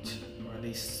note, or at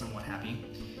least somewhat happy.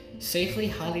 Safely,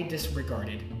 highly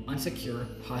disregarded, unsecure,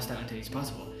 hostile entities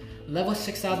possible. Level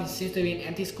 6000 seems to be an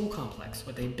empty school complex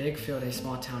with a big field, a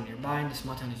small town nearby, and the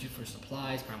small town is used for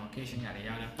supplies, prime location, yada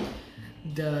yada.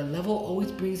 The level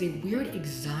always brings a weird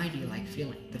anxiety-like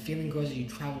feeling. The feeling grows as you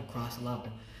travel across the level.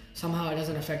 Somehow it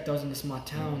doesn't affect those in the small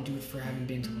town due for having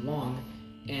been too long,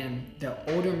 and the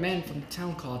older men from the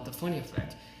town call it the funny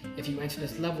effect. If you enter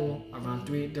this level,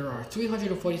 there are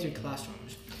 343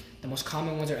 classrooms. The most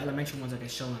common ones are elementary ones like I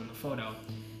showed in the photo.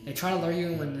 They try to lure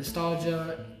you with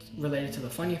nostalgia related to the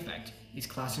funny effect. These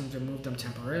classrooms remove them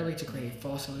temporarily to create a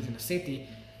false illusion of safety,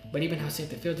 but even how safe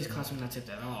they feel, these classrooms are not safe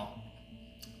at all.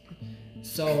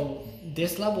 So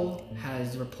this level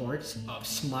has reports of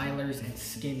smilers and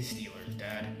skin stealers,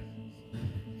 Dad.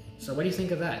 So what do you think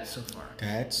of that so far?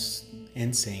 That's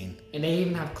insane. And they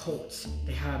even have cults.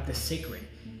 They have the sacred.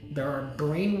 They are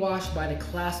brainwashed by the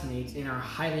classmates and are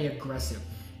highly aggressive.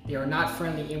 They are not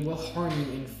friendly and will harm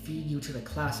you and feed you to the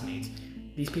classmates.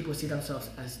 These people see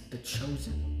themselves as the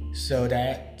chosen. So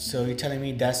you're telling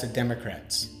me that's the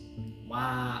Democrats?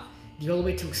 Wow. The only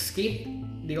way to escape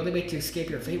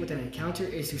your fate with an encounter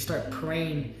is to start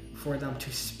praying for them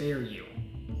to spare you.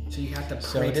 So you have to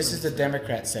pray. So this is the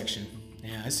Democrat section.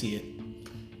 Yeah, I see it.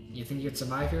 You think you could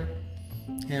survive here?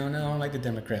 Hell no, I don't like the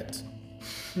Democrats.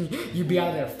 You'd be out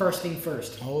of there first thing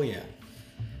first. Oh yeah.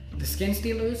 The skin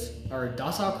stealers are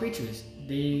docile creatures.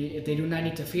 If they do not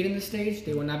need to feed in the stage,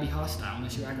 they will not be hostile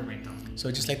unless you aggravate them.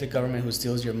 So just like the government who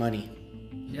steals your money.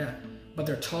 Yeah, but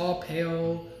they're tall,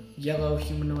 pale, yellow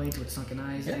humanoids with sunken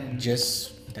eyes, Yeah, and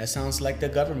that sounds like the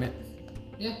government.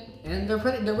 yeah, and they're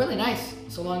really nice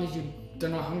so long as they're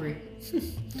not hungry.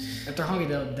 If they're hungry,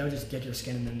 they'll just get your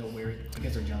skin and then they'll wear it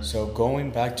because they're jealous. So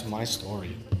going back to my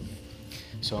story.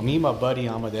 So me and my buddy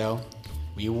Amadeo,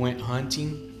 we went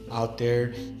hunting out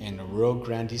there in the Rio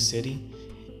Grande City.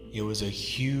 It was a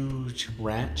huge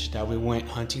ranch that we went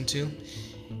hunting to,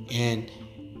 and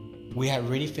we had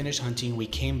already finished hunting. We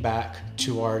came back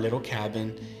to our little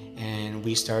cabin and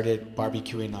we started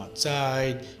barbecuing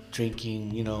outside,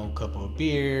 drinking, a couple of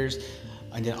beers.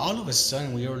 And then all of a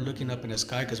sudden we were looking up in the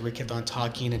sky because we kept on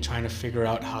talking and trying to figure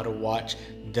out how to watch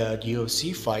the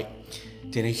UFC fight.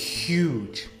 Then a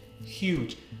huge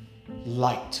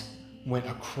light went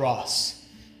across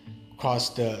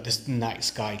this night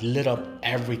sky, lit up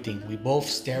everything. We both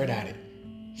stared at it,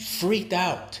 freaked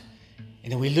out.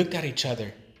 And then we looked at each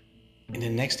other. And the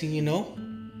next thing you know,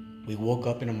 we woke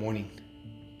up in the morning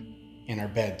in our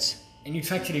beds. And you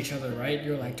texted each other, right?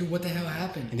 You're like, dude, what the hell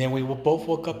happened? And then we both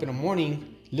woke up in the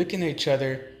morning, looking at each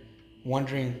other,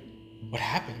 wondering what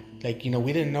happened.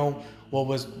 We didn't know what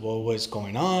was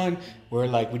going on.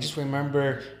 We just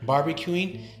remember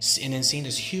barbecuing and then seeing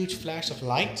this huge flash of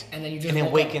light. And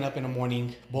then waking up in the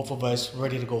morning, both of us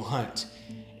ready to go hunt.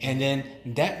 And then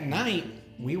that night,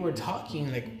 we were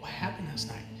talking, what happened last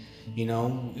night? You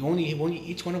know,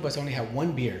 each one of us only had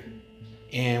one beer,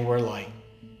 and we're like,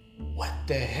 "What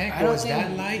the heck was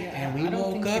that like?" And we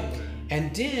woke up,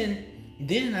 and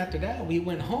then after that, we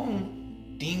went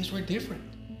home. Things were different.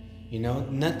 You know,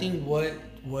 nothing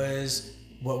was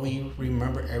what we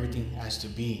remember everything as to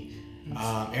be.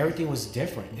 Everything was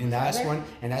different, and that's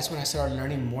when I started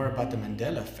learning more about the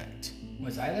Mandela Effect.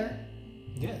 Was I there?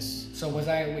 Yes. So was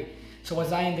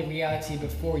I in the reality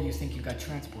before you think you got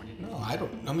transported? No, I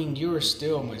don't. I mean, you were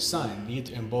still my son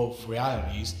in both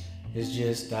realities. It's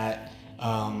just that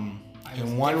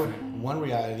in one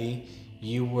reality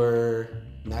you were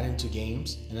not into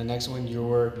games, and the next one you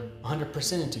were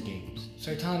 100% into games.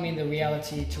 So you're telling me in the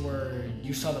reality to where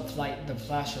you saw the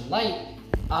flash of light,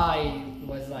 I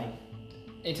was like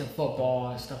into football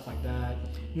and stuff like that.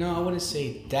 No, I wouldn't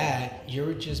say that. You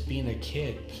were just being a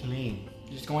kid playing.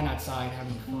 Just going outside,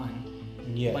 having fun.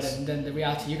 Yes. But then the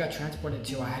reality you got transported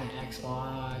to, I had an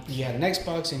Xbox. You had an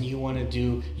Xbox and you want to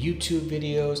do YouTube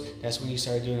videos. That's when you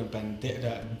started doing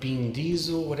the Bean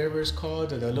Diesel, whatever it's called,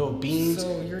 the little beans.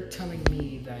 So you're telling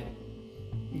me that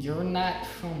you're not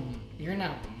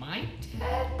my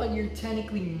dad, but you're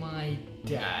technically my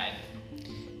dad.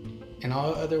 In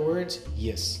all other words,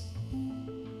 yes.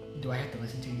 Do I have to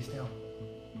listen to you still?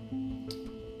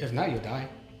 If not, you'll die.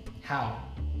 How?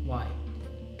 Why?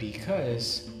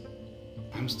 Because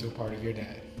I'm still part of your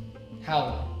dad.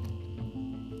 How?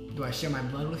 Do I share my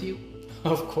blood with you?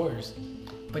 Of course.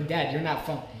 But Dad, you're not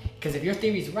from... Because if your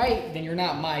theory's right, then you're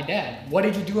not my dad. What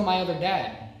did you do with my other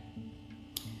dad?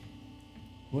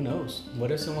 Who knows?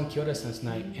 What if someone killed us last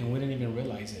night and we didn't even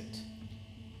realize it?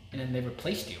 And then they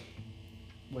replaced you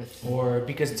with... Or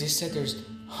because they said there's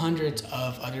hundreds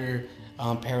of other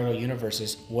parallel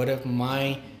universes. What if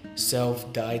my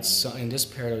self died in this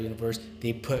parallel universe?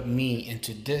 They put me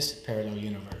into this parallel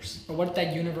universe. But what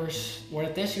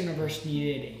if this universe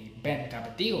needed a Ben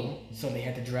Capatillo, so they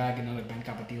had to drag another Ben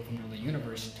Capatillo from another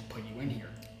universe to put you in here?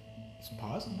 It's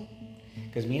possible.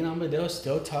 Because me and Amadeo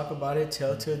still talk about it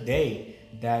till today,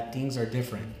 that things are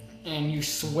different. And you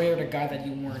swear to God that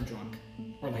you weren't drunk.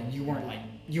 Or like you weren't like,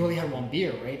 you only had one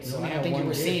beer, right? So I don't think you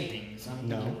were saying things. I don't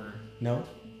think you were. No.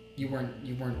 You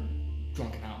weren't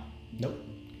drunken out. Nope.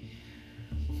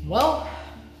 Well,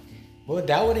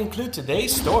 that would include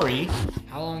today's story.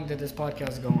 How long did this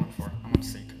podcast go on for? I'm gonna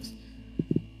say this.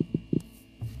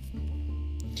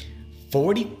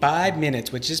 45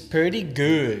 minutes, which is pretty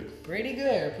good. Pretty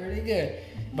good.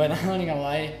 But I'm not gonna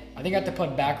lie, I think I have to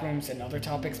put Backrooms and other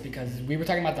topics because we were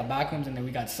talking about the Backrooms and then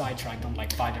we got sidetracked on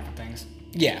like 5 different things.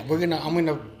 Yeah, I'm gonna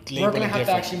We're gonna have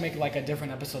to actually make like a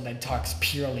different episode that talks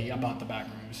purely about the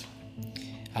Backrooms.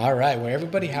 All right, well,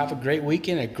 everybody have a great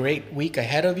weekend, a great week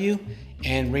ahead of you.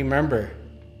 And remember,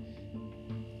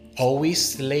 always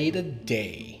slay the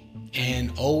day.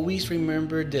 And always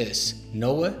remember this.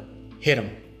 Noah, hit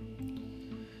him.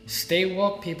 Stay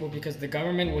woke, people, because the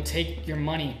government will take your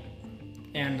money.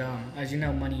 And as you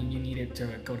know, money, you need it to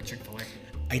go to Chick-fil-A.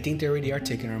 I think they already are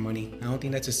taking our money. I don't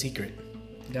think that's a secret.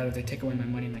 That if they take away my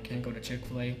money and I can't go to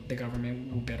Chick-fil-A, the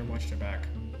government will better watch their back.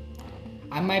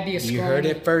 I might be a You heard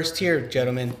it first here,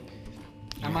 gentlemen.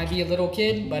 I might be a little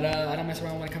kid, but I don't mess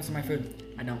around when it comes to my food.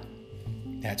 I don't.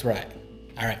 That's right.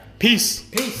 All right. Peace.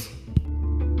 Peace.